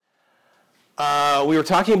We were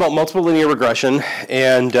talking about multiple linear regression,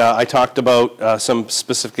 and I talked about some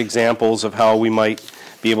specific examples of how we might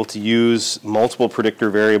be able to use multiple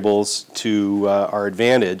predictor variables to our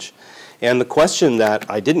advantage. And the question that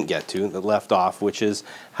I didn't get to, that left off, which is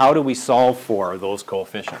how do we solve for those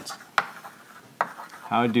coefficients?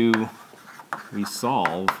 How do we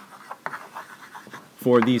solve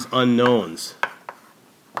for these unknowns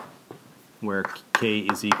where k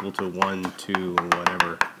is equal to 1, 2,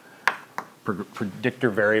 whatever predictor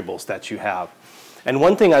variables that you have? And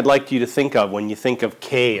one thing I'd like you to think of when you think of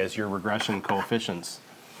k as your regression coefficients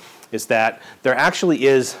is that there actually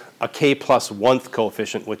is a k plus 1th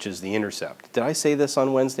coefficient, which is the intercept. Did I say this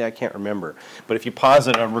on Wednesday? I can't remember. But if you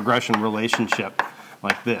posit a regression relationship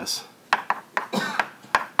like this,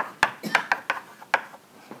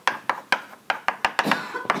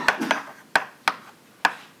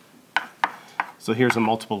 so here's a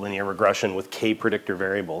multiple linear regression with k predictor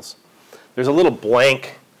variables. There's a little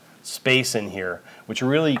blank space in here, which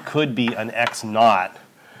really could be an x naught,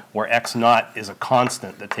 where x naught is a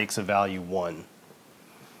constant that takes a value 1.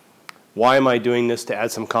 Why am I doing this? To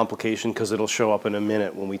add some complication, because it'll show up in a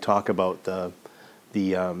minute when we talk about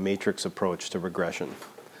the matrix approach to regression.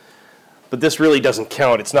 But this really doesn't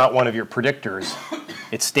count. It's not one of your predictors.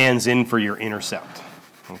 It stands in for your intercept.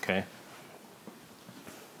 Okay?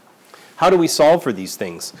 How do we solve for these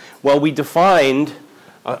things? Well, we defined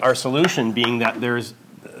our solution being that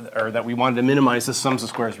that we wanted to minimize the sums of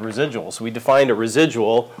squares residual. So we defined a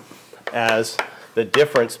residual as the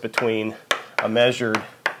difference between a measured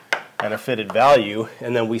and a fitted value,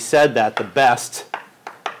 and then we said that the best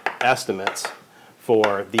estimates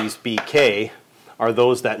for these BK are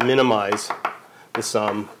those that minimize the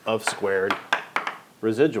sum of squared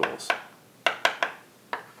residuals. All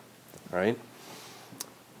right?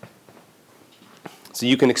 So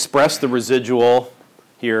you can express the residual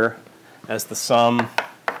here as the sum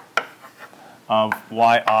of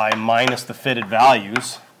yi minus the fitted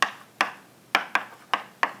values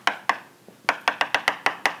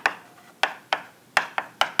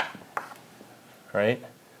right?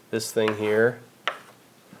 This thing here.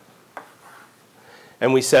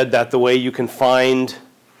 And we said that the way you can find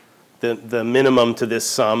the minimum to this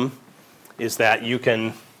sum is that you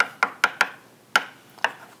can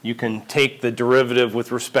take the derivative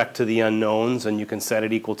with respect to the unknowns and you can set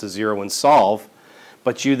it equal to 0 and solve,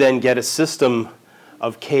 but you then get a system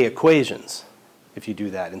of k equations if you do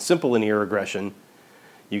that. In simple linear regression,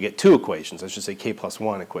 you get 2 equations. I should say k plus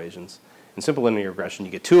 1 equations. In simple linear regression,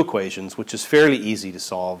 you get 2 equations, which is fairly easy to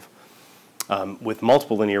solve. With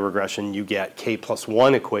multiple linear regression, you get k plus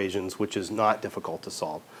 1 equations, which is not difficult to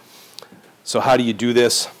solve. So how do you do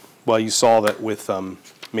this? Well, you solve it with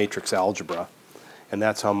matrix algebra. And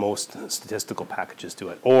that's how most statistical packages do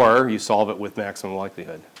it. Or you solve it with maximum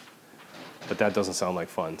likelihood. But that doesn't sound like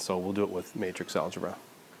fun, so we'll do it with matrix algebra.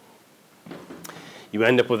 You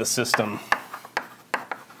end up with a system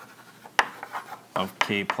of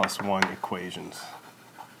k plus 1 equations.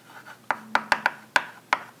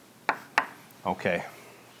 Okay.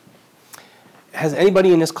 Has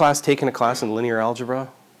anybody in this class taken a class in linear algebra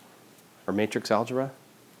or matrix algebra?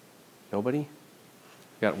 Nobody?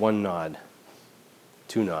 Got 1 nod.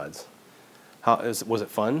 2 nods. Was it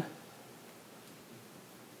fun?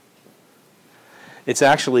 It's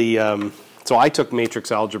actually, so I took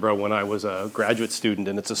matrix algebra when I was a graduate student,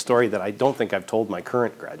 and it's a story that I don't think I've told my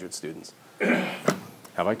current graduate students.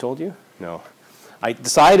 Have I told you? No. I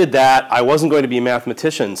decided that I wasn't going to be a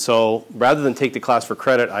mathematician, so rather than take the class for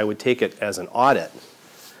credit, I would take it as an audit.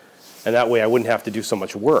 And that way I wouldn't have to do so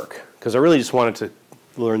much work, because I really just wanted to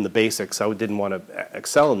learn the basics. I didn't want to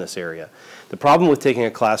excel in this area. The problem with taking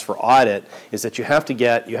a class for audit is that you have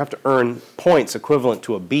to earn points equivalent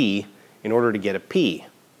to a B in order to get a P. You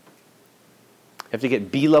have to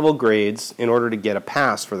get B-level grades in order to get a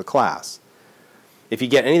pass for the class. If you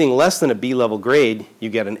get anything less than a B-level grade, you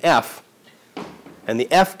get an F, and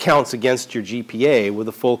the F counts against your GPA with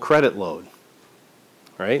a full credit load,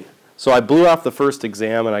 right? So I blew off the first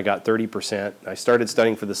exam and I got 30%. I started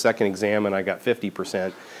studying for the second exam and I got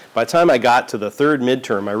 50%. By the time I got to the third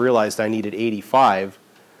midterm, I realized I needed 85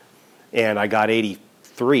 and I got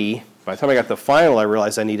 83. By the time I got to the final, I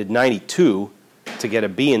realized I needed 92 to get a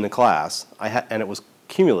B in the class, and it was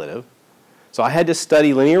cumulative. So I had to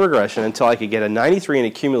study linear regression until I could get a 93 in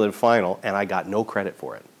a cumulative final, and I got no credit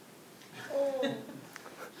for it.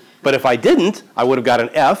 But if I didn't, I would have got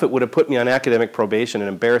an F. It would have put me on academic probation and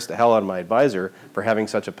embarrassed the hell out of my advisor for having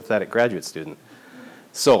such a pathetic graduate student.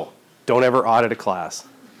 So don't ever audit a class.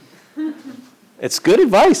 It's good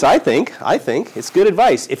advice, I think. It's good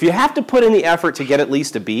advice. If you have to put in the effort to get at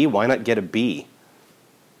least a B, why not get a B?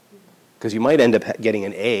 because you might end up getting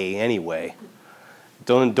an A anyway.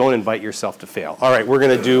 Don't invite yourself to fail. All right, we're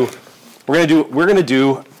going to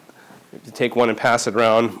do, take one and pass it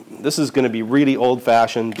around. This is going to be really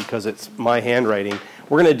old-fashioned because it's my handwriting.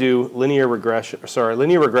 We're going to do linear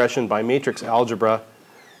regression by matrix algebra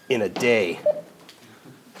in a day.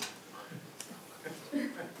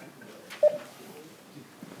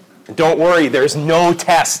 Don't worry, there's no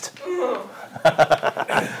test.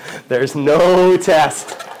 There's no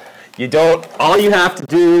test. All you have to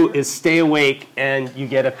do is stay awake and you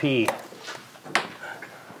get a P.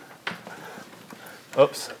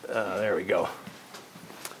 Oops, there we go.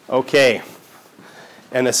 Okay.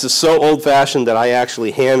 And this is so old-fashioned that I actually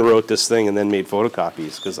hand wrote this thing and then made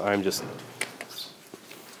photocopies because I'm just,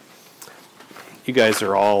 you guys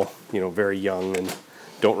are all, very young and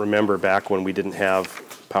don't remember back when we didn't have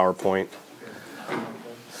PowerPoint.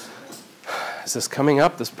 Is this coming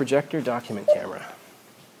up, this projector document camera?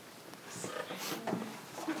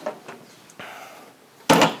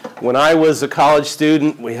 When I was a college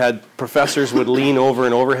student, we had professors would lean over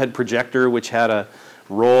an overhead projector which had a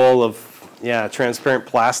roll of transparent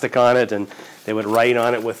plastic on it, and they would write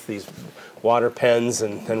on it with these water pens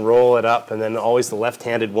and then roll it up, and then always the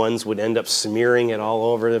left-handed ones would end up smearing it all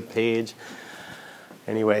over the page.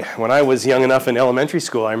 Anyway, when I was young enough in elementary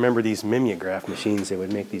school, I remember these mimeograph machines. They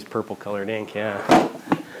would make these purple-colored ink, yeah.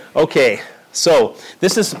 Okay, so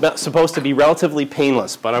this is supposed to be relatively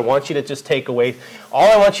painless, but I want you to just take away,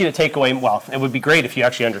 well, it would be great if you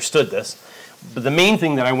actually understood this, but the main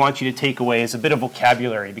thing that I want you to take away is a bit of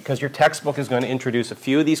vocabulary, because your textbook is going to introduce a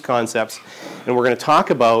few of these concepts, and we're going to talk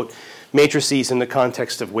about matrices in the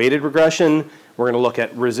context of weighted regression. We're going to look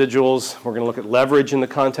at residuals. We're going to look at leverage in the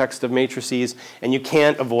context of matrices, and you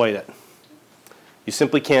can't avoid it. You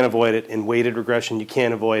simply can't avoid it. In weighted regression, you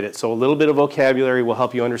can't avoid it. So a little bit of vocabulary will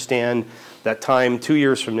help you understand that time 2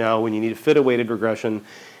 years from now when you need to fit a weighted regression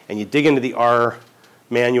and you dig into the R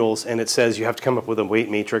manuals and it says you have to come up with a weight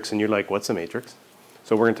matrix and you're like, what's a matrix?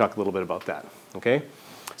 So we're going to talk a little bit about that, okay?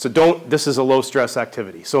 So this is a low stress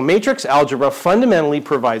activity. So matrix algebra fundamentally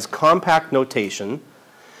provides compact notation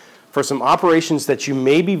for some operations that you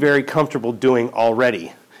may be very comfortable doing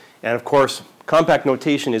already. And of course, compact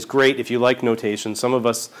notation is great if you like notation. Some of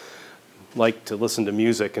us like to listen to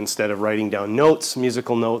music instead of writing down notes,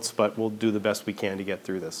 musical notes, but we'll do the best we can to get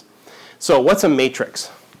through this. So what's a matrix?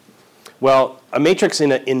 Well, a matrix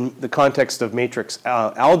in the context of matrix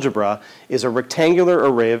algebra is a rectangular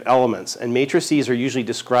array of elements. And matrices are usually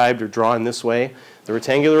described or drawn this way. The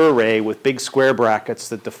rectangular array with big square brackets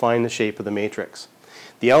that define the shape of the matrix.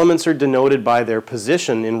 The elements are denoted by their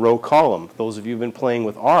position in row column. Those of you who've been playing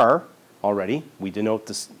with R already, we denote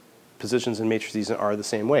the positions in matrices in R the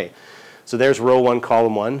same way. So there's row 1,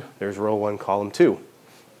 column 1. There's row 1, column 2.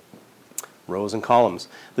 Rows and columns.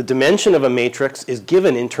 The dimension of a matrix is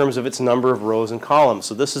given in terms of its number of rows and columns.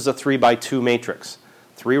 So this is a 3 by 2 matrix.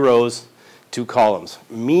 3 rows, 2 columns.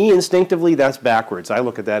 Me, instinctively, that's backwards. I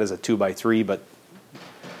look at that as a 2 by 3, but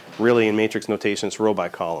really in matrix notation, it's row by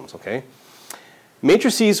columns, okay?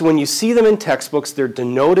 Matrices, when you see them in textbooks, they're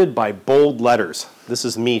denoted by bold letters. This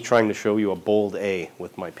is me trying to show you a bold A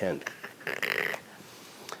with my pen.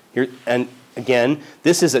 Here, and again,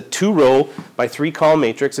 this is a 2-row by 3-column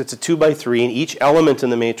matrix. It's a 2 by 3, and each element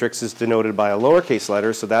in the matrix is denoted by a lowercase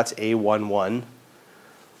letter, so that's A11,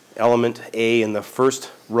 element A in the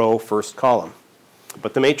first row, first column.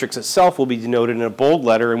 But the matrix itself will be denoted in a bold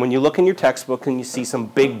letter, and when you look in your textbook and you see some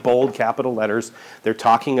big, bold capital letters, they're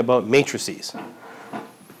talking about matrices.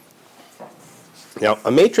 Now,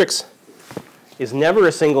 a matrix is never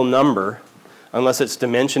a single number unless its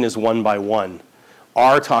dimension is 1 by 1.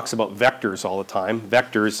 R talks about vectors all the time.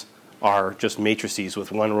 Vectors are just matrices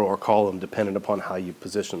with 1 row or column dependent upon how you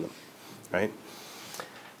position them, right?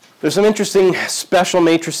 There's some interesting special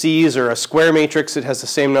matrices, or a square matrix. It has the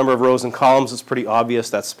same number of rows and columns. It's pretty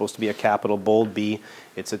obvious. That's supposed to be a capital bold B.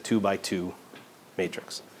 It's a 2 by 2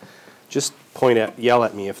 matrix. Just yell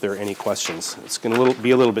at me if there are any questions. It's going to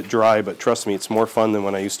be a little bit dry, but trust me, it's more fun than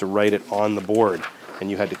when I used to write it on the board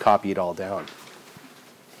and you had to copy it all down.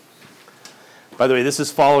 By the way, this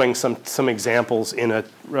is following some examples in a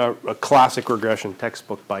classic regression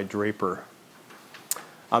textbook by Draper.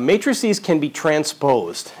 Matrices can be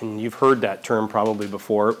transposed, and you've heard that term probably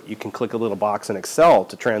before. You can click a little box in Excel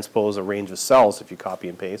to transpose a range of cells if you copy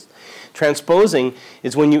and paste. Transposing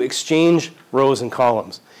is when you exchange rows and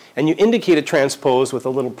columns. And you indicate a transpose with a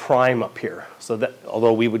little prime up here. So that,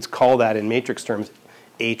 although we would call that in matrix terms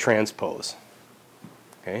A transpose.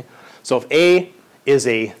 Okay? So if A is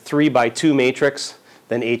a 3 by 2 matrix,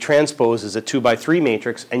 then A transpose is a 2 by 3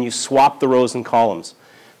 matrix, and you swap the rows and columns.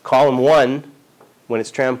 Column 1 when it's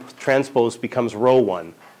transposed, becomes row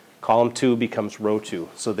 1. Column 2 becomes row 2.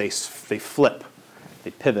 So they flip,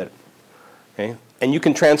 they pivot. Okay? And you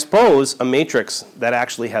can transpose a matrix that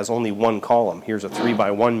actually has only one column. Here's a 3 by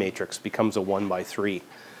 1 matrix, becomes a 1 by 3.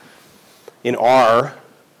 In R,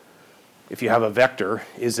 if you have a vector,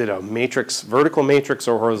 is it a matrix, vertical matrix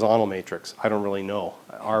or horizontal matrix? I don't really know.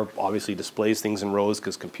 R obviously displays things in rows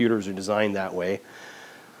because computers are designed that way.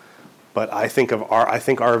 But I think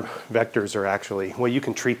our vectors are actually, well, you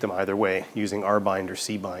can treat them either way using R-bind or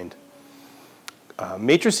C-bind.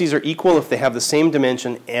 Matrices are equal if they have the same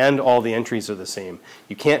dimension and all the entries are the same.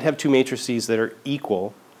 You can't have two matrices that are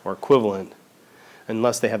equal or equivalent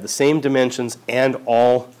unless they have the same dimensions and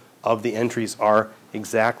all of the entries are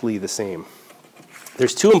exactly the same.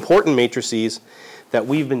 There's two important matrices that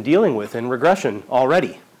we've been dealing with in regression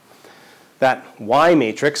already. That Y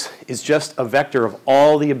matrix is just a vector of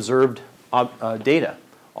all the observed data,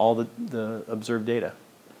 all the observed data.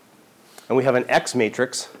 And we have an X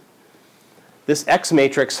matrix. This X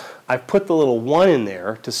matrix, I've put the little 1 in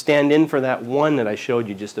there to stand in for that 1 that I showed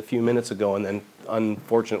you just a few minutes ago and then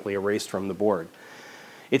unfortunately erased from the board.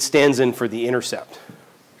 It stands in for the intercept.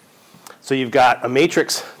 So you've got a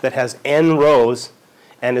matrix that has n rows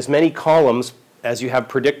and as many columns as you have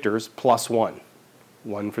predictors plus 1.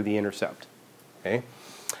 1 for the intercept. Okay?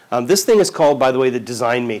 This thing is called, by the way, the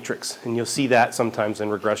design matrix. And you'll see that sometimes in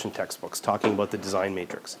regression textbooks, talking about the design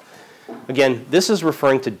matrix. Again, this is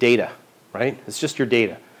referring to data, right? It's just your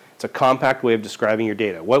data. It's a compact way of describing your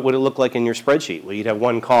data. What would it look like in your spreadsheet? Well, you'd have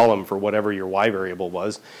one column for whatever your Y variable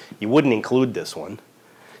was. You wouldn't include this one.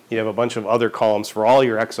 You'd have a bunch of other columns for all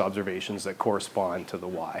your X observations that correspond to the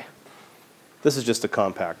Y. This is just a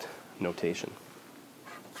compact notation.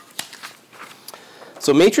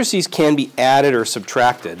 So matrices can be added or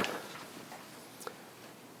subtracted,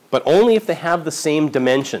 but only if they have the same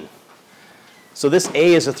dimension. So this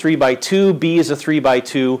A is a 3 by 2, B is a 3 by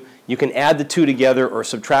 2. You can add the two together or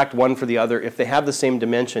subtract one for the other if they have the same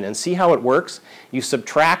dimension. And see how it works? You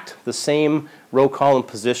subtract the same row column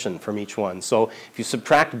position from each one. So if you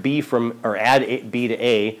subtract B from, or add B to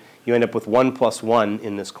A, you end up with 1 plus 1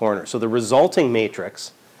 in this corner. So the resulting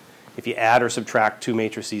matrix, if you add or subtract two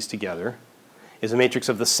matrices together, is a matrix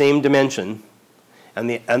of the same dimension, and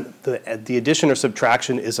the addition or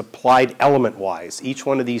subtraction is applied element-wise. Each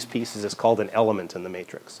one of these pieces is called an element in the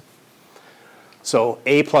matrix. So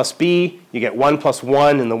A plus B, you get 1 plus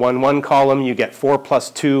 1 in the 1, 1 column. You get 4 plus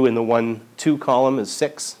 2 in the 1, 2 column is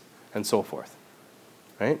 6, and so forth.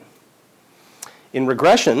 Right? In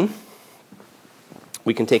regression,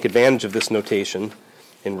 we can take advantage of this notation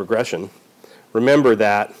in regression. Remember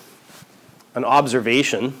that an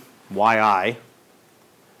observation, yi,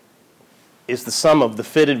 is the sum of the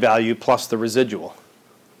fitted value plus the residual.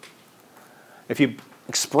 If you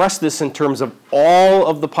express this in terms of all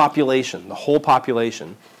of the population, the whole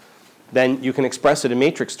population, then you can express it in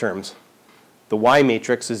matrix terms. The Y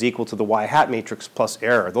matrix is equal to the Y hat matrix plus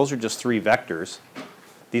error. Those are just three vectors.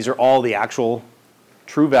 These are all the actual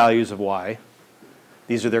true values of Y.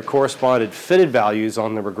 These are their corresponded fitted values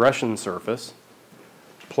on the regression surface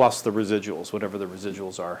plus the residuals, whatever the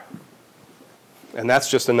residuals are. And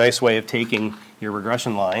that's just a nice way of taking your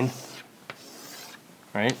regression line,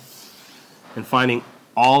 right, and finding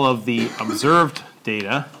all of the observed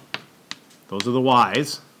data, those are the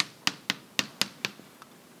Y's,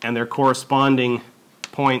 and their corresponding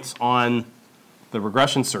points on the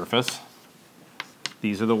regression surface.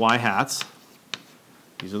 These are the Y hats,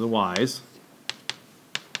 these are the Y's,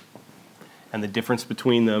 and the difference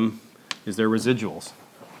between them is their residuals.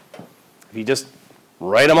 If you just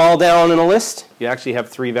write them all down in a list, you actually have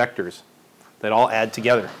three vectors that all add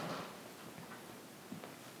together.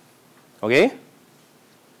 Okay?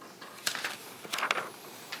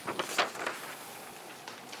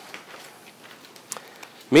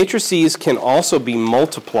 Matrices can also be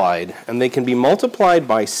multiplied, and they can be multiplied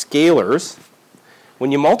by scalars.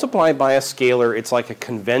 When you multiply by a scalar, it's like a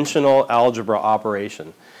conventional algebra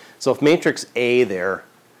operation. So if matrix A there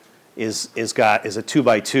is a 2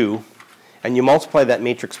 by 2, and you multiply that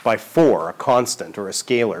matrix by 4, a constant or a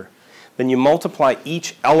scalar, then you multiply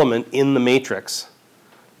each element in the matrix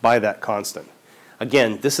by that constant.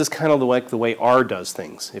 Again, this is kind of like the way R does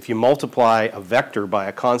things. If you multiply a vector by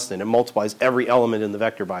a constant, it multiplies every element in the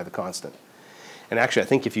vector by the constant. And actually, I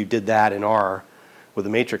think if you did that in R with a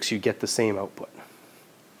matrix, you get the same output.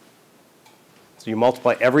 So you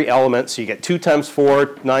multiply every element, so you get 2 times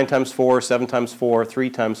 4, 9 times 4, 7 times 4, 3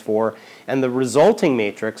 times 4, and the resulting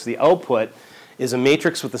matrix, the output, is a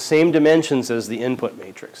matrix with the same dimensions as the input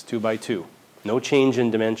matrix, 2 by 2. No change in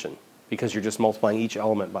dimension, because you're just multiplying each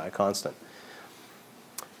element by a constant.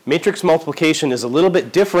 Matrix multiplication is a little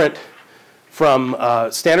bit different from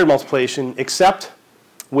standard multiplication, except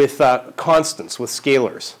with constants, with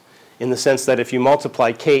scalars, in the sense that if you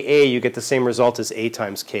multiply Ka, you get the same result as A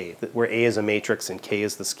times K, where A is a matrix and K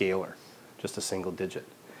is the scalar, just a single digit.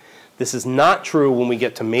 This is not true when we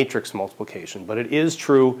get to matrix multiplication, but it is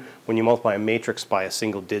true when you multiply a matrix by a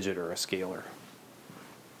single digit or a scalar.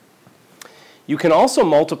 You can also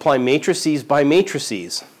multiply matrices by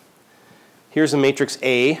matrices. Here's a matrix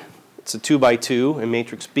A, it's a 2 by 2, and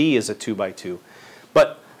matrix B is a 2 by 2.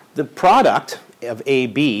 But the product of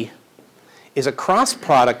AB is a cross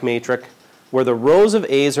product matrix where the rows of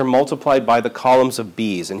A's are multiplied by the columns of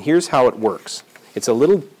B's. And here's how it works. It's a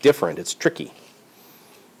little different, it's tricky.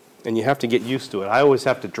 And you have to get used to it. I always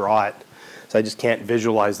have to draw it, so I just can't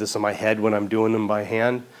visualize this in my head when I'm doing them by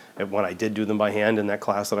hand, when I did do them by hand in that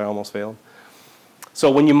class that I almost failed.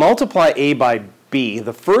 So when you multiply A by B,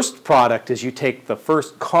 the first product is you take the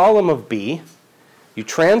first column of B, you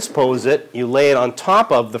transpose it, you lay it on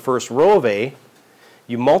top of the first row of A,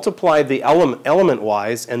 you multiply the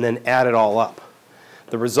element-wise, and then add it all up.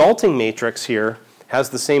 The resulting matrix here has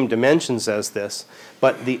the same dimensions as this,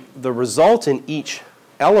 but the result in each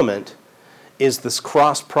element is this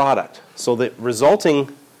cross product. So the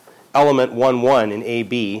resulting element 1, 1 in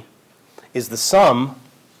AB is the sum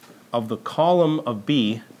of the column of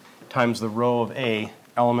B times the row of A,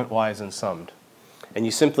 element-wise and summed. And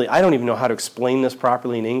you simply, I don't even know how to explain this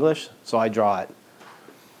properly in English, so I draw it.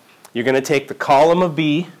 You're going to take the column of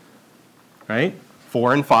B, right,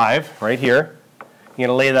 4 and 5, right here. You're going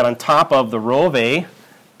to lay that on top of the row of A,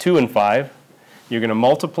 2 and 5. You're going to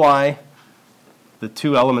multiply the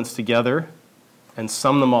two elements together and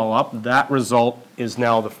sum them all up. That result is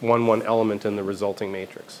now the 1, 1 element in the resulting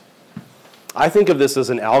matrix. I think of this as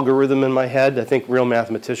an algorithm in my head. I think real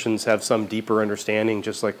mathematicians have some deeper understanding,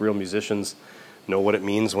 just like real musicians know what it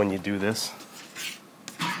means when you do this.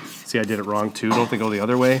 See, I did it wrong too. Don't they go the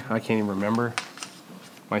other way? I can't even remember.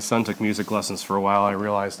 My son took music lessons for a while. I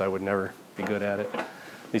realized I would never be good at it, at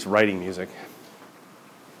least writing music.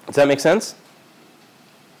 Does that make sense?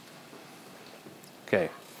 Okay.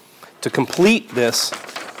 To complete this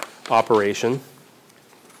operation,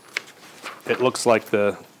 it looks like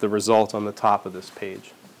the result on the top of this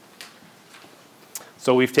page.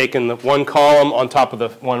 So we've taken the one column on top of the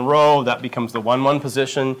one row, that becomes the 1, 1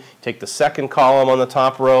 position. Take the second column on the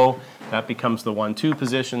top row, that becomes the 1, 2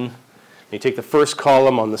 position. You take the first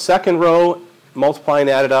column on the second row, multiply and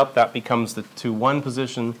add it up, that becomes the 2, 1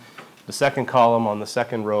 position. The second column on the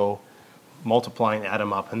second row, multiply and add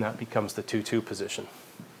them up, and that becomes the 2, 2 position.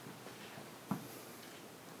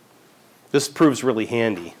 This proves really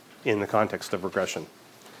handy in the context of regression.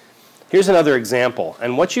 Here's another example,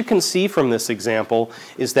 and what you can see from this example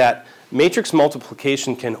is that matrix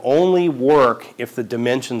multiplication can only work if the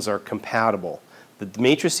dimensions are compatible. The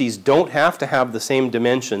matrices don't have to have the same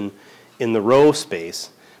dimension in the row space,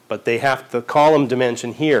 but they have the column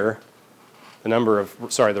dimension here, the number of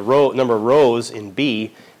rows in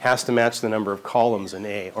B has to match the number of columns in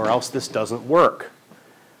A, or else this doesn't work.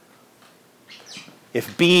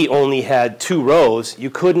 If B only had 2 rows, you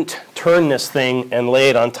couldn't turn this thing and lay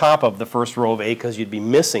it on top of the first row of A because you'd be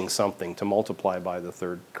missing something to multiply by the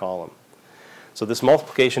third column. So this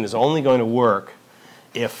multiplication is only going to work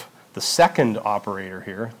if the second operator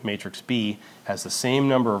here, matrix B, has the same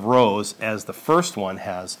number of rows as the first one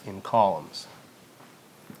has in columns.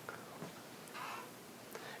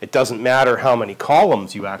 It doesn't matter how many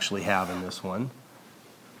columns you actually have in this one.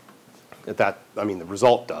 The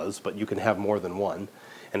result does, but you can have more than one.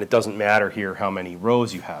 And it doesn't matter here how many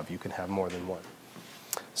rows you have. You can have more than one.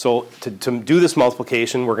 So to do this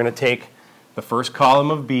multiplication, we're going to take the first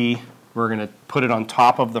column of B. We're going to put it on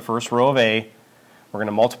top of the first row of A. We're going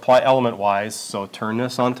to multiply element-wise. So turn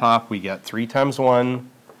this on top. We get 3 times 1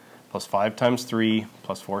 plus 5 times 3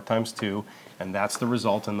 plus 4 times 2. And that's the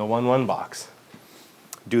result in the 1, 1 box.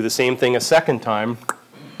 Do the same thing a second time.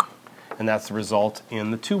 And that's the result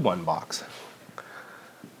in the 2, 1 box.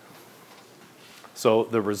 So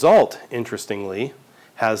the result, interestingly,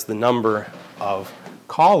 has the number of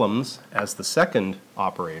columns as the second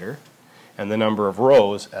operator and the number of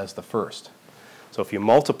rows as the first. So if you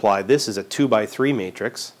multiply, this is a 2 by 3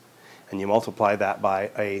 matrix, and you multiply that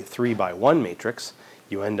by a 3 by 1 matrix,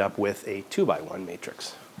 you end up with a 2 by 1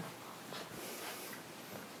 matrix.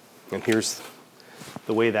 And here's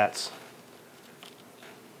the way that's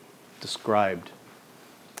described.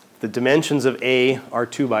 The dimensions of A are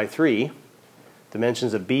 2 by 3.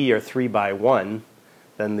 Dimensions of B are 3 by 1.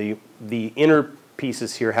 Then the inner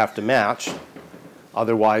pieces here have to match.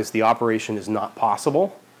 Otherwise, the operation is not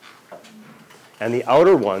possible. And the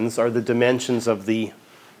outer ones are the dimensions of the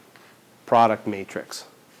product matrix.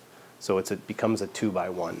 So it becomes a 2 by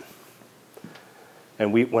 1.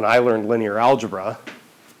 And when I learned linear algebra,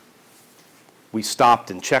 we stopped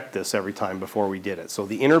and checked this every time before we did it. So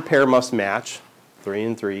the inner pair must match, 3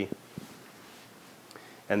 and 3,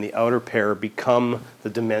 and the outer pair become the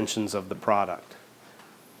dimensions of the product.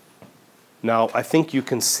 Now, I think you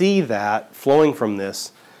can see that flowing from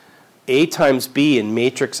this, A times B in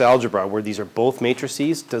matrix algebra, where these are both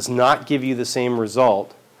matrices, does not give you the same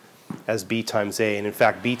result as B times A. And in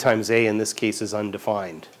fact, B times A in this case is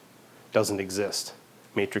undefined, doesn't exist.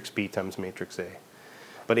 Matrix B times matrix A.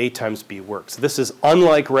 But A times B works. This is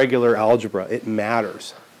unlike regular algebra. It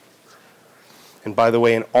matters. And by the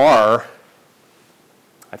way, in R,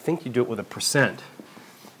 I think you do it with a percent.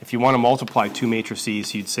 If you want to multiply two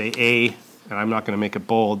matrices, you'd say A, and I'm not going to make it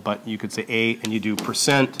bold, but you could say A, and you do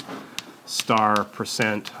percent star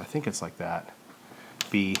percent. I think it's like that.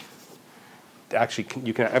 B. Actually,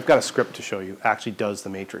 I've got a script to show you. Actually does the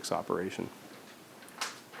matrix operation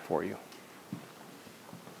for you.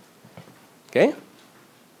 Okay?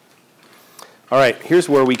 All right, here's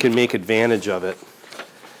where we can make advantage of it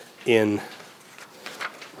in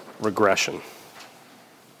regression.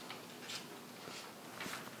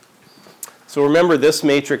 So remember this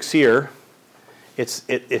matrix here,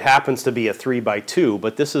 it happens to be a 3 by 2,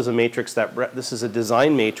 but this is a matrix this is a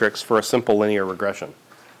design matrix for a simple linear regression.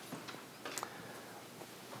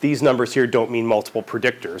 These numbers here don't mean multiple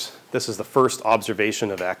predictors. This is the first observation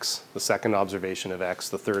of x, the second observation of x,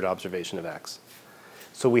 the third observation of x.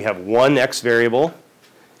 So we have one x variable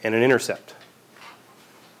and an intercept.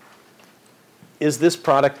 Is this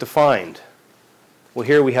product defined? Well,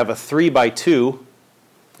 here we have a 3 by 2,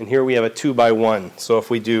 and here we have a 2 by 1. So if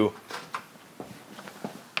we do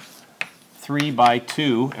 3 by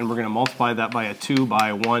 2, and we're going to multiply that by a 2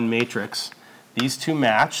 by 1 matrix, these two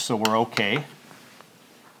match, so we're okay.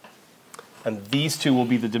 And these two will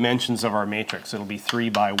be the dimensions of our matrix. It'll be 3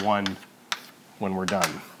 by 1 when we're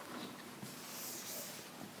done.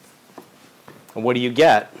 And what do you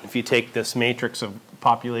get if you take this matrix of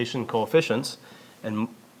population coefficients and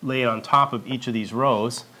lay it on top of each of these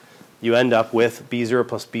rows? You end up with B0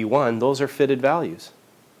 plus B1. Those are fitted values.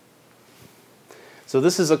 So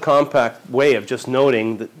this is a compact way of just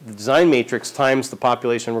noting that the design matrix times the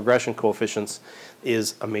population regression coefficients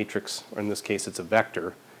is a matrix, or in this case it's a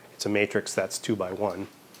vector. It's a matrix that's 2 by 1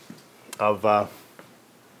 of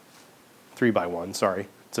 3 by 1, sorry.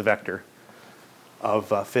 It's a vector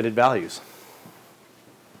of fitted values.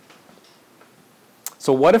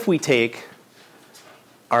 So what if we take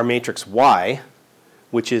our matrix Y,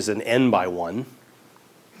 which is an n by 1.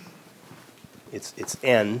 It's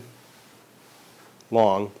n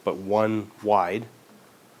long, but 1 wide.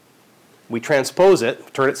 We transpose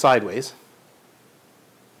it, turn it sideways.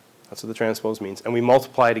 That's what the transpose means. And we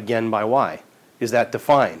multiply it again by y. Is that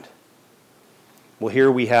defined? Well, here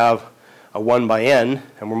we have a 1 by n,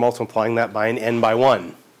 and we're multiplying that by an n by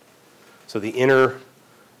 1. So the inner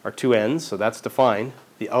are two n's, so that's defined.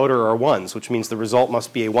 The outer are 1s, which means the result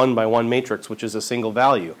must be a 1 by 1 matrix, which is a single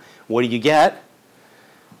value. What do you get?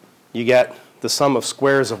 You get the sum of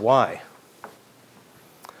squares of y.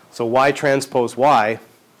 So y transpose y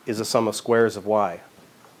is a sum of squares of y.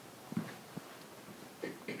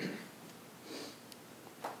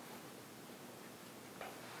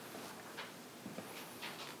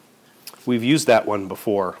 We've used that one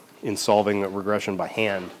before in solving a regression by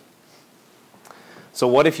hand. So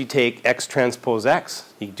what if you take x transpose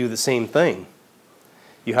x? You do the same thing.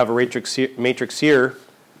 You have a matrix here,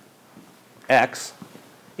 x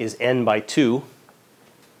is n by 2.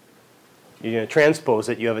 You're going to transpose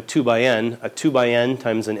it. You have a 2 by n. A 2 by n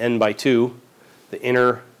times an n by 2. The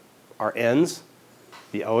inner are n's.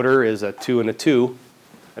 The outer is a 2 and a 2.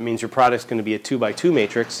 That means your product's going to be a 2 by 2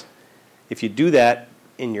 matrix. If you do that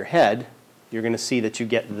in your head, you're going to see that you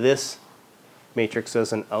get this matrix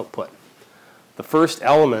as an output. The first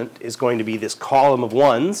element is going to be this column of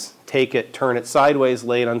 1s. Take it, turn it sideways,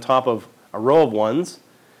 lay it on top of a row of 1s.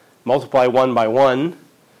 Multiply 1 by 1,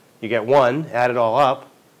 you get 1. Add it all up,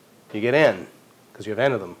 you get n, because you have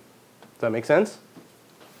n of them. Does that make sense?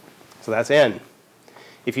 So that's n.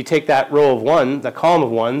 If you take that row of 1, the column of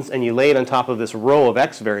 1s, and you lay it on top of this row of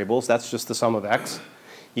x variables, that's just the sum of x.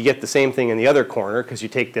 You get the same thing in the other corner, because you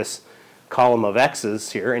take this column of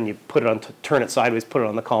x's here, and you put it on, turn it sideways, put it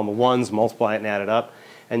on the column of 1s, multiply it and add it up,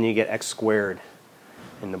 and you get x squared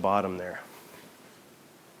in the bottom there.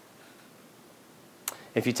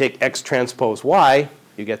 If you take x transpose y,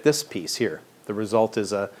 you get this piece here. The result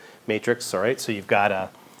is a matrix, all right? So you've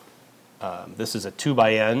got this is a 2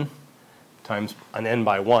 by n times an n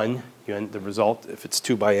by 1. The result, if it's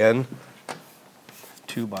 2 by n,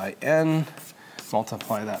 2 by n,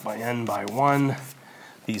 multiply that by n by 1.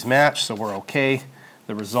 These match, so we're okay.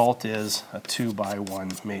 The result is a 2 by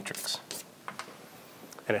 1 matrix.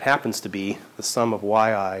 And it happens to be the sum of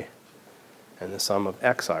yi and the sum of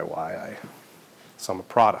xi, sum of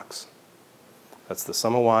products. That's the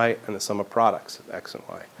sum of y and the sum of products of x and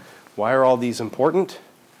y. Why are all these important?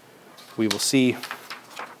 We will see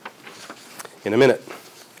in a minute.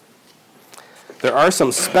 There are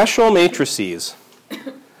some special matrices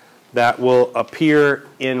that will appear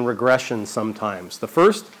in regression sometimes. The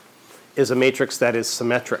first is a matrix that is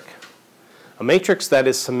symmetric. A matrix that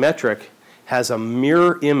is symmetric has a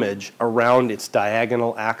mirror image around its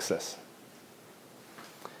diagonal axis.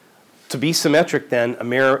 To be symmetric, then,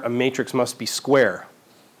 a matrix must be square.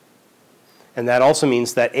 And that also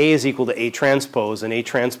means that A is equal to A transpose, and A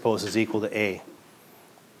transpose is equal to A.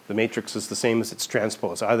 The matrix is the same as its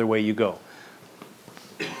transpose, either way you go.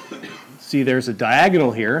 See, there's a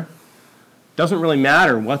diagonal here. Doesn't really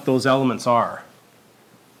matter what those elements are,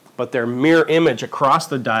 but their mirror image across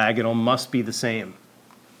the diagonal must be the same.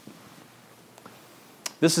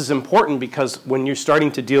 This is important because when you're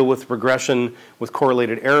starting to deal with regression with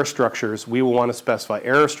correlated error structures, we will want to specify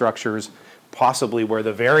error structures possibly where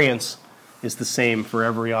the variance is the same for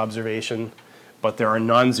every observation, but there are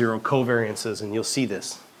non-zero covariances, and you'll see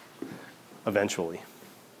this eventually.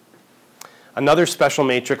 Another special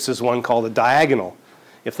matrix is one called a diagonal.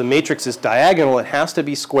 If the matrix is diagonal, it has to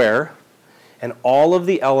be square, and all of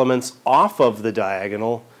the elements off of the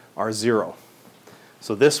diagonal are 0.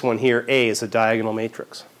 So this one here, A, is a diagonal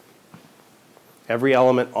matrix. Every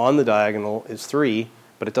element on the diagonal is 3,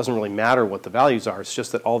 but it doesn't really matter what the values are. It's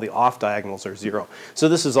just that all the off diagonals are 0. So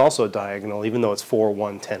this is also a diagonal, even though it's 4,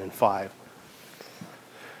 1, 10, and 5.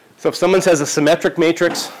 So if someone says a symmetric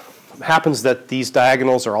matrix, it happens that these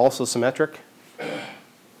diagonals are also symmetric,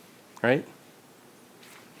 right?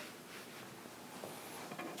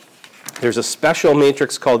 There's a special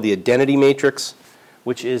matrix called the identity matrix,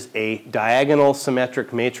 which is a diagonal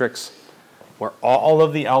symmetric matrix where all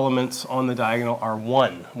of the elements on the diagonal are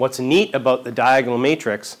 1. What's neat about the diagonal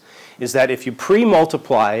matrix is that if you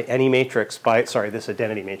pre-multiply any matrix by, this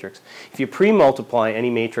identity matrix, if you pre-multiply any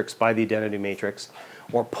matrix by the identity matrix,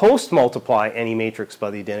 or post-multiply any matrix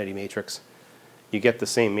by the identity matrix, you get the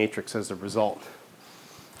same matrix as a result.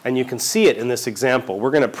 And you can see it in this example.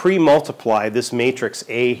 We're going to pre-multiply this matrix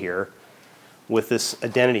A here with this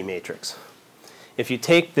identity matrix. If you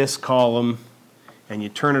take this column and you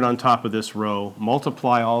turn it on top of this row,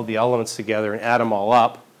 multiply all the elements together and add them all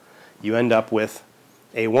up, you end up with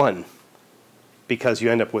A1, because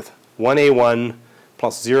you end up with 1A1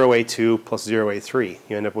 plus 0A2 plus 0A3.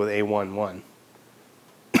 You end up with A11.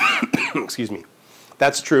 Excuse me.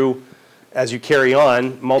 That's true as you carry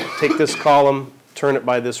on. Take this column, turn it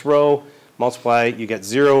by this row, multiply, you get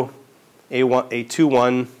 0, A1,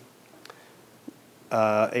 A21,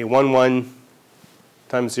 A11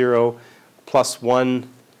 times 0 plus 1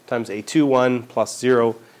 times A21 plus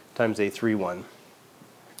 0 times A31.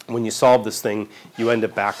 When you solve this thing, you end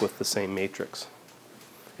up back with the same matrix.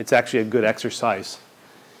 It's actually a good exercise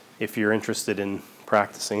if you're interested in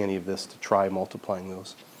practicing any of this to try multiplying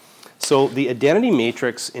those. So the identity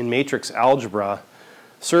matrix in matrix algebra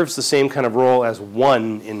serves the same kind of role as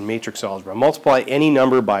 1 in matrix algebra. Multiply any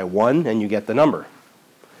number by 1 and you get the number.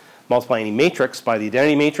 Multiply any matrix by the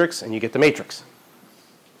identity matrix and you get the matrix.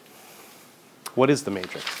 What is the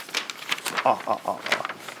matrix?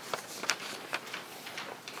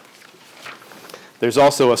 There's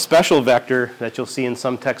also a special vector that you'll see in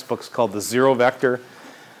some textbooks called the 0 vector.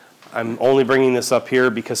 I'm only bringing this up here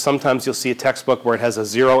because sometimes you'll see a textbook where it has a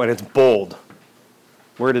 0 and it's bold.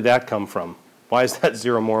 Where did that come from? Why is that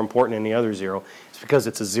 0 more important than any other 0? It's because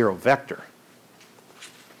it's a 0 vector.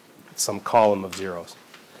 It's some column of zeros.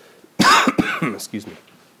 Excuse me.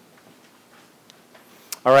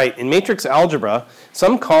 All right, in matrix algebra,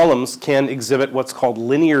 some columns can exhibit what's called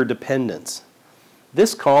linear dependence.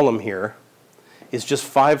 This column here is just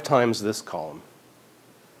 5 times this column.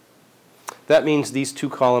 That means these two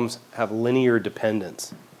columns have linear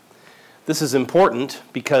dependence. This is important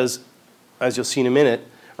because, as you'll see in a minute,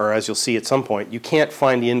 or as you'll see at some point, you can't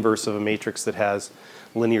find the inverse of a matrix that has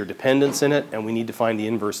linear dependence in it, and we need to find the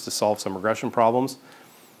inverse to solve some regression problems.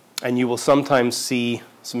 And you will sometimes see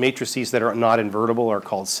some matrices that are not invertible are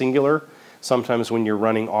called singular. Sometimes when you're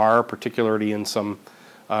running R, particularly in some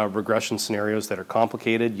regression scenarios that are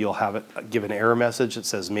complicated, you'll have it give an error message that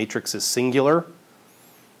says matrix is singular.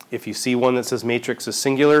 If you see one that says matrix is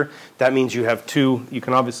singular, that means you have two. You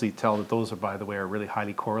can obviously tell that those are, by the way, are really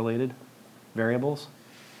highly correlated variables.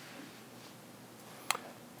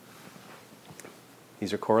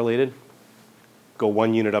 These are correlated. go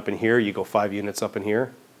 1 unit up in here, you go 5 units up in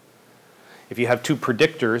here. If you have two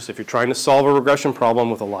predictors, if you're trying to solve a regression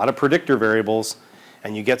problem with a lot of predictor variables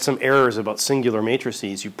and you get some errors about singular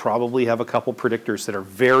matrices, you probably have a couple predictors that are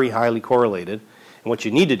very highly correlated. And what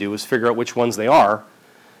you need to do is figure out which ones they are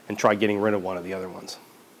and try getting rid of one of the other ones.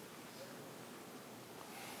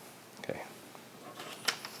 Okay.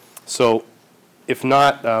 So if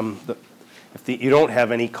not, you don't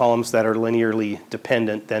have any columns that are linearly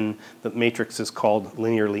dependent, then the matrix is called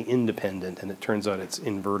linearly independent, and it turns out it's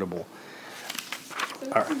invertible. So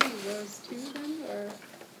it can be rows too, then, or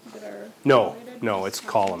that are No, related? no, it's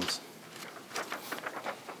columns.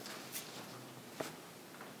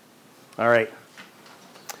 All right.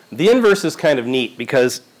 The inverse is kind of neat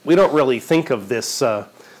because we don't really think of this,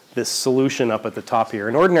 this solution up at the top here.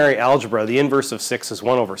 In ordinary algebra, the inverse of 6 is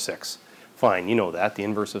 1 over 6. Fine, you know that. The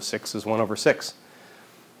inverse of 6 is 1 over 6.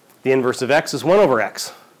 The inverse of x is 1 over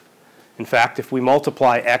x. In fact, if we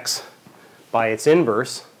multiply x by its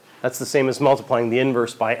inverse, that's the same as multiplying the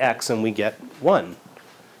inverse by x, and we get 1.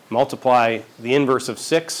 Multiply the inverse of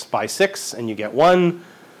 6 by 6, and you get 1.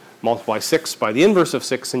 Multiply 6 by the inverse of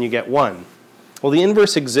 6, and you get 1. Well, the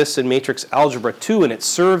inverse exists in matrix algebra too, and it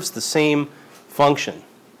serves the same function.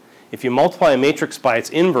 If you multiply a matrix by its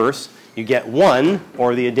inverse, you get 1,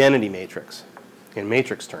 or the identity matrix in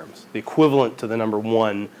matrix terms, the equivalent to the number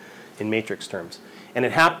 1 in matrix terms. And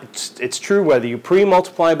it's true whether you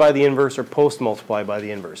pre-multiply by the inverse or post-multiply by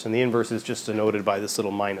the inverse. And the inverse is just denoted by this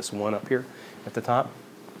little -1 up here at the top.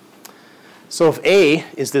 So if A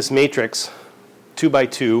is this matrix 2 by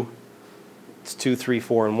 2, it's 2, 3,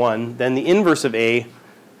 4, and 1, then the inverse of A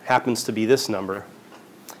happens to be this number.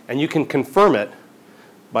 And you can confirm it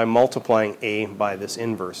by multiplying A by this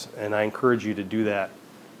inverse. And I encourage you to do that.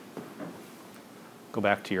 Go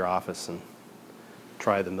back to your office and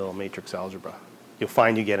try the middle matrix algebra. You'll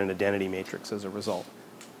find you get an identity matrix as a result.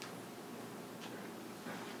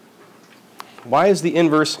 Why is the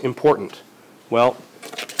inverse important? Well,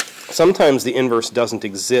 sometimes the inverse doesn't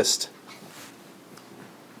exist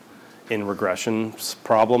in regression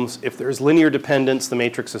problems. If there's linear dependence, the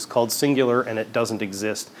matrix is called singular and it doesn't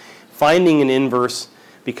exist. Finding an inverse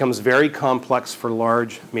becomes very complex for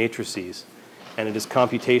large matrices, and it is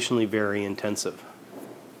computationally very intensive.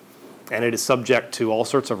 And it is subject to all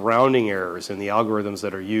sorts of rounding errors in the algorithms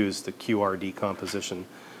that are used, the QR decomposition,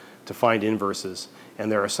 to find inverses.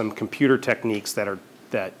 And there are some computer techniques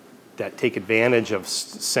that take advantage of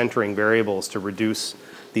centering variables to reduce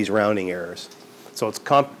these rounding errors. So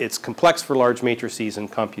it's complex for large matrices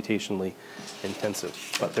and computationally intensive.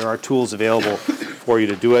 But there are tools available for you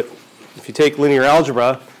to do it. If you take linear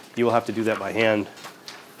algebra, you will have to do that by hand,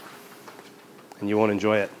 and you won't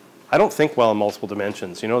enjoy it. I don't think well in multiple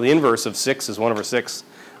dimensions. You know, the inverse of 6 is 1 over 6.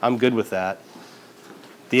 I'm good with that.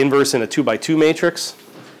 The inverse in a 2 by 2 matrix,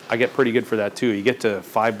 I get pretty good for that too. You get to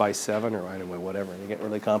 5 by 7 or anyway, whatever, and you get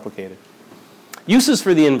really complicated. Uses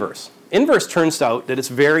for the inverse. Inverse turns out that it's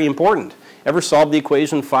very important. Ever solve the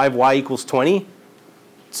equation 5y equals 20?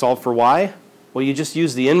 Solve for y? Well, you just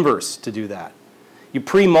use the inverse to do that. You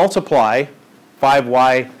pre-multiply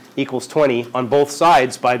 5y equals 20 on both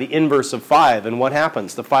sides by the inverse of 5. And what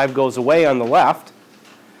happens? The 5 goes away on the left.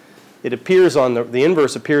 It appears on the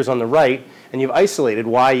inverse appears on the right. And you've isolated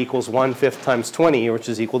y equals 1/5 times 20, which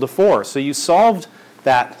is equal to 4. So you solved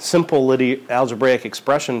that simple algebraic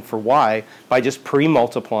expression for y by just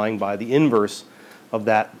pre-multiplying by the inverse of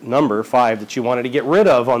that number, 5, that you wanted to get rid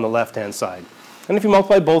of on the left-hand side. And if you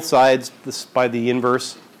multiply both sides by the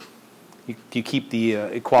inverse, you keep the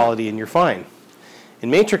equality and you're fine. In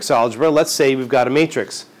matrix algebra, let's say we've got a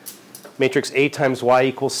matrix. Matrix A times y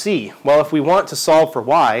equals C. Well, if we want to solve for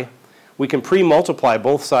y, we can pre-multiply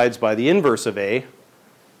both sides by the inverse of A.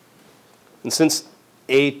 And since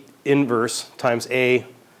A inverse times A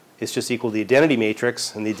is just equal to the identity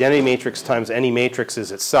matrix, and the identity matrix times any matrix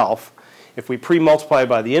is itself, if we pre-multiply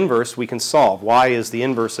by the inverse, we can solve. Y is the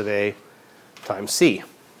inverse of A times C.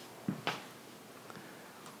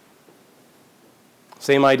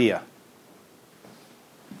 Same idea.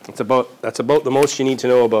 That's about the most you need to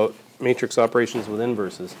know about matrix operations with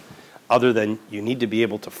inverses, other than you need to be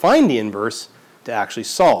able to find the inverse to actually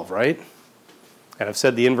solve, right? And I've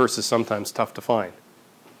said the inverse is sometimes tough to find.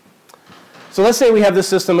 So let's say we have this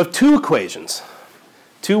system of two equations.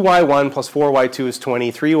 2y1 plus 4y2 is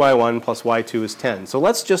 20, 3y1 plus y2 is 10. So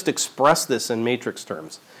let's just express this in matrix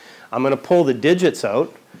terms. I'm going to pull the digits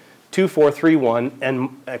out, 2, 4, 3, 1, and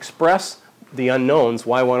express the unknowns,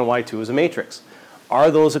 y1 and y2, as a matrix.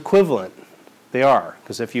 Are those equivalent? They are,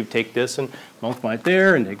 because if you take this and multiply it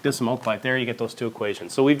there and take this and multiply it there, you get those two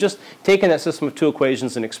equations. So we've just taken that system of two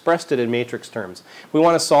equations and expressed it in matrix terms. We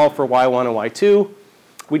want to solve for y1 and y2.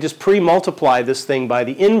 We just pre-multiply this thing by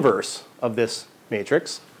the inverse of this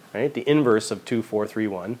matrix, right? The inverse of 2, 4, 3,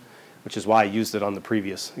 1, which is why I used it on the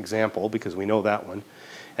previous example, because we know that one.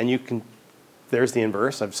 And you can, there's the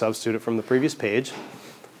inverse. I've substituted it from the previous page.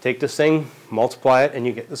 Take this thing, multiply it, and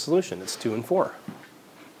you get the solution. It's 2 and 4.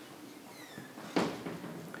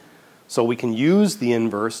 So we can use the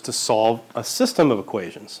inverse to solve a system of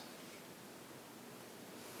equations.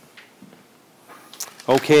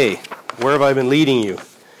 Okay, where have I been leading you?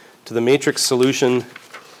 To the matrix solution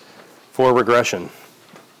for regression.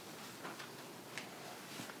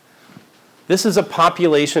 This is a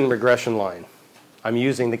population regression line. I'm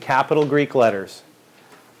using the capital Greek letters.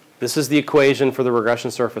 This is the equation for the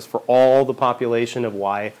regression surface for all the population of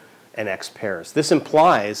y and x pairs. This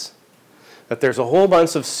implies that there's a whole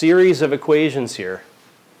bunch of series of equations here.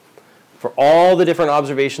 For all the different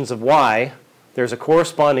observations of y, there's a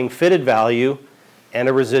corresponding fitted value and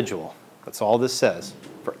a residual. That's all this says.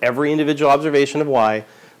 For every individual observation of y,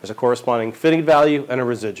 there's a corresponding fitted value and a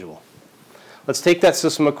residual. Let's take that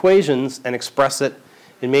system of equations and express it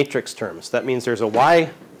in matrix terms. That means there's a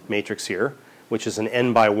y matrix here, which is an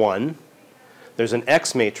n by 1. There's an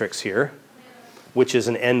x matrix here, which is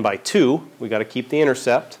an n by 2. We've got to keep the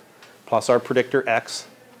intercept, plus our predictor x.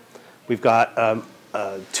 We've got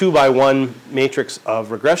a 2 by 1 matrix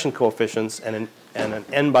of regression coefficients and an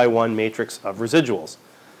n by 1 matrix of residuals.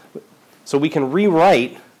 So we can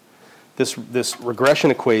rewrite this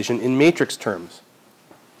regression equation in matrix terms.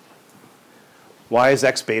 Y is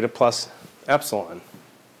x beta plus epsilon.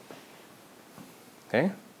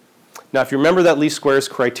 Okay? Now, if you remember that least squares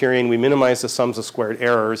criterion, we minimize the sums of squared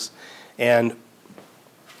errors. And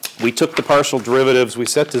we took the partial derivatives, we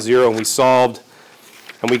set to 0, and we solved.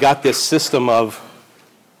 And we got this system of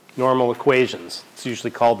normal equations. It's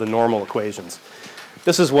usually called the normal equations.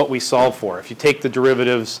 This is what we solve for. If you take the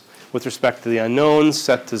derivatives with respect to the unknowns,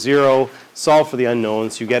 set to 0, solve for the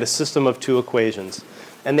unknowns, you get a system of two equations.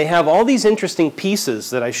 And they have all these interesting pieces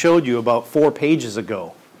that I showed you about 4 pages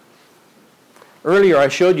ago. Earlier, I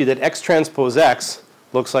showed you that x transpose x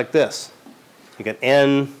looks like this. You get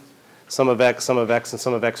n, sum of x, and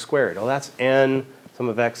sum of x squared. Oh, that's n, sum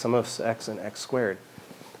of x, and x squared.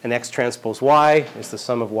 And x transpose y is the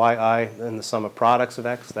sum of yi and the sum of products of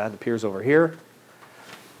x. That appears over here.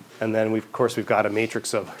 And then, of course, we've got a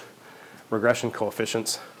matrix of regression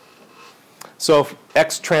coefficients. So if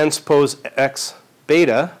x transpose x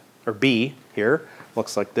beta, or b here,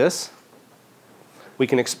 looks like this. We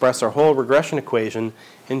can express our whole regression equation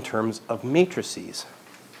in terms of matrices.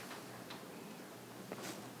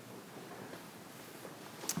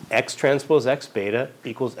 X transpose x beta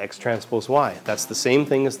equals x transpose y. That's the same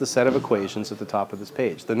thing as the set of equations at the top of this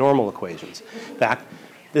page, the normal equations. In fact,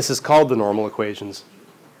 this is called the normal equations,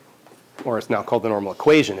 or it's now called the normal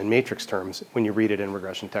equation in matrix terms when you read it in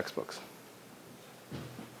regression textbooks.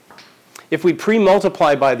 If we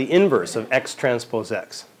pre-multiply by the inverse of x transpose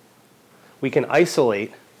x, we can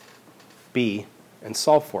isolate b and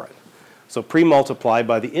solve for it. So pre-multiply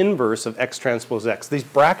by the inverse of x transpose x. These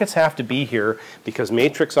brackets have to be here because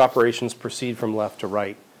matrix operations proceed from left to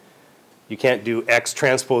right. You can't do x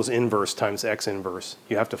transpose inverse times x inverse.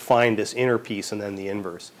 You have to find this inner piece and then the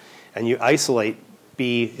inverse. And you isolate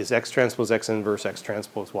b is x transpose x inverse x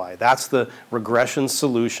transpose y. That's the regression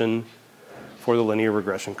solution for the linear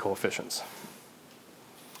regression coefficients.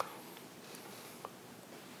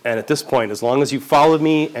 And at this point, as long as you followed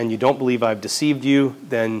me and you don't believe I've deceived you,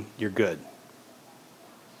 then you're good.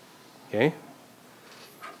 Okay?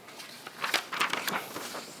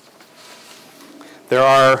 There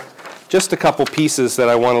are just a couple pieces that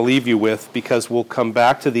I want to leave you with because we'll come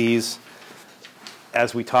back to these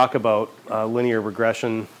as we talk about linear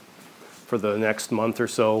regression for the next month or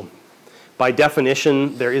so. By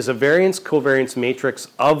definition, there is a variance-covariance matrix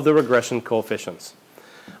of the regression coefficients.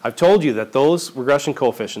 I've told you that those regression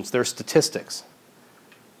coefficients, they're statistics.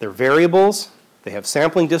 They're variables. They have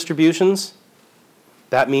sampling distributions.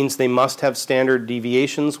 That means they must have standard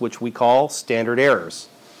deviations, which we call standard errors.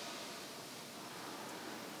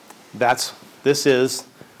 This is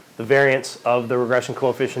the variance of the regression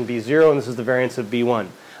coefficient B0, and this is the variance of B1.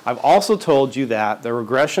 I've also told you that the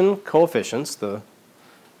regression coefficients,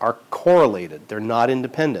 are correlated. They're not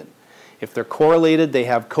independent. If they're correlated, they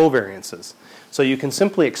have covariances. So you can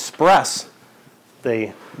simply express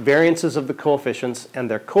the variances of the coefficients and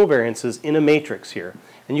their covariances in a matrix here.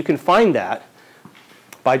 And you can find that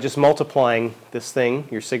by just multiplying this thing,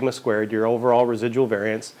 your sigma squared, your overall residual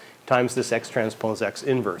variance, times this x transpose x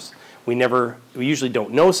inverse. We usually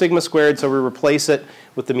don't know sigma squared, so we replace it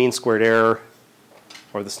with the mean squared error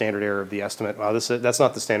or the standard error of the estimate. Well, that's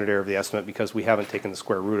not the standard error of the estimate because we haven't taken the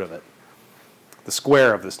square root of it. The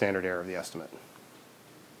square of the standard error of the estimate.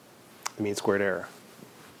 The mean squared error.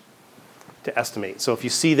 To estimate. So if you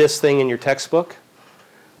see this thing in your textbook,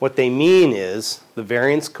 what they mean is the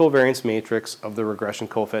variance-covariance matrix of the regression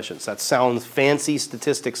coefficients. That sounds fancy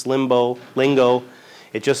statistics lingo.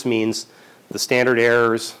 It just means the standard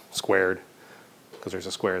errors squared, because there's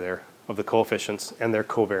a square there, of the coefficients and their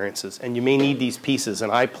covariances. And you may need these pieces,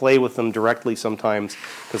 and I play with them directly sometimes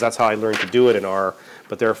because that's how I learned to do it in R.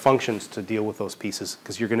 But there are functions to deal with those pieces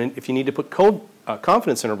because if you need to put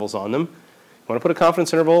confidence intervals on them, you want to put a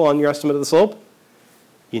confidence interval on your estimate of the slope,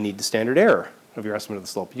 you need the standard error of your estimate of the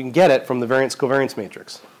slope. You can get it from the variance-covariance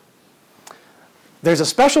matrix. There's a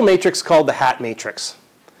special matrix called the hat matrix.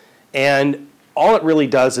 And all it really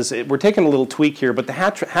does is, we're taking a little tweak here, but the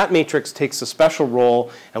hat matrix takes a special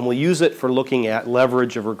role, and we'll use it for looking at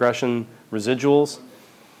leverage of regression residuals.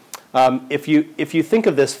 If you think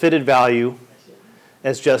of this fitted value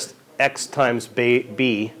as just x times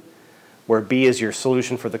b, where b is your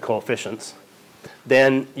solution for the coefficients,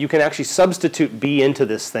 then you can actually substitute b into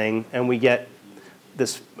this thing, and we get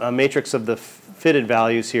this matrix of the fitted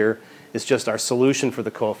values here is just our solution for the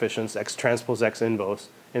coefficients, x transpose x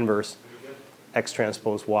inverse, x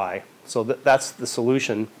transpose y. So that's the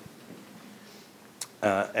solution.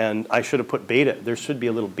 And I should have put beta. There should be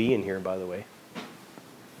a little b in here, by the way.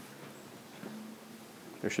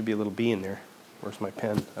 There should be a little b in there. Where's my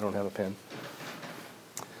pen? I don't have a pen.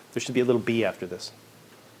 There should be a little b after this.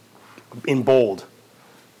 In bold.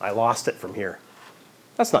 I lost it from here.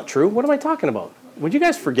 That's not true. What am I talking about? Would you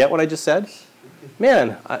guys forget what I just said?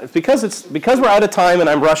 Man, because we're out of time and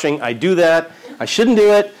I'm rushing, I do that. I shouldn't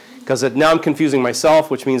do it because now I'm confusing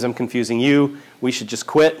myself, which means I'm confusing you. We should just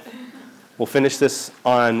quit. We'll finish this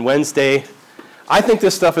on Wednesday. I think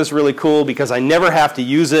this stuff is really cool because I never have to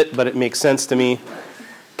use it, but it makes sense to me.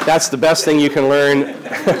 That's the best thing you can learn.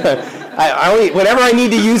 Whenever I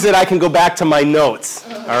need to use it, I can go back to my notes.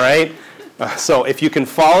 All right? So if you can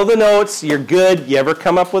follow the notes, you're good. You ever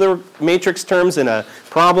come up with a matrix terms in a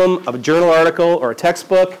problem, a journal article, or a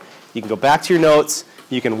textbook, you can go back to your notes.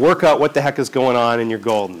 You can work out what the heck is going on, and you're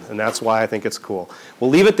golden. And that's why I think it's cool. We'll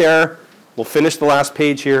leave it there. We'll finish the last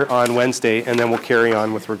page here on Wednesday, and then we'll carry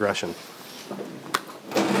on with regression.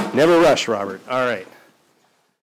 Never rush, Robert. All right.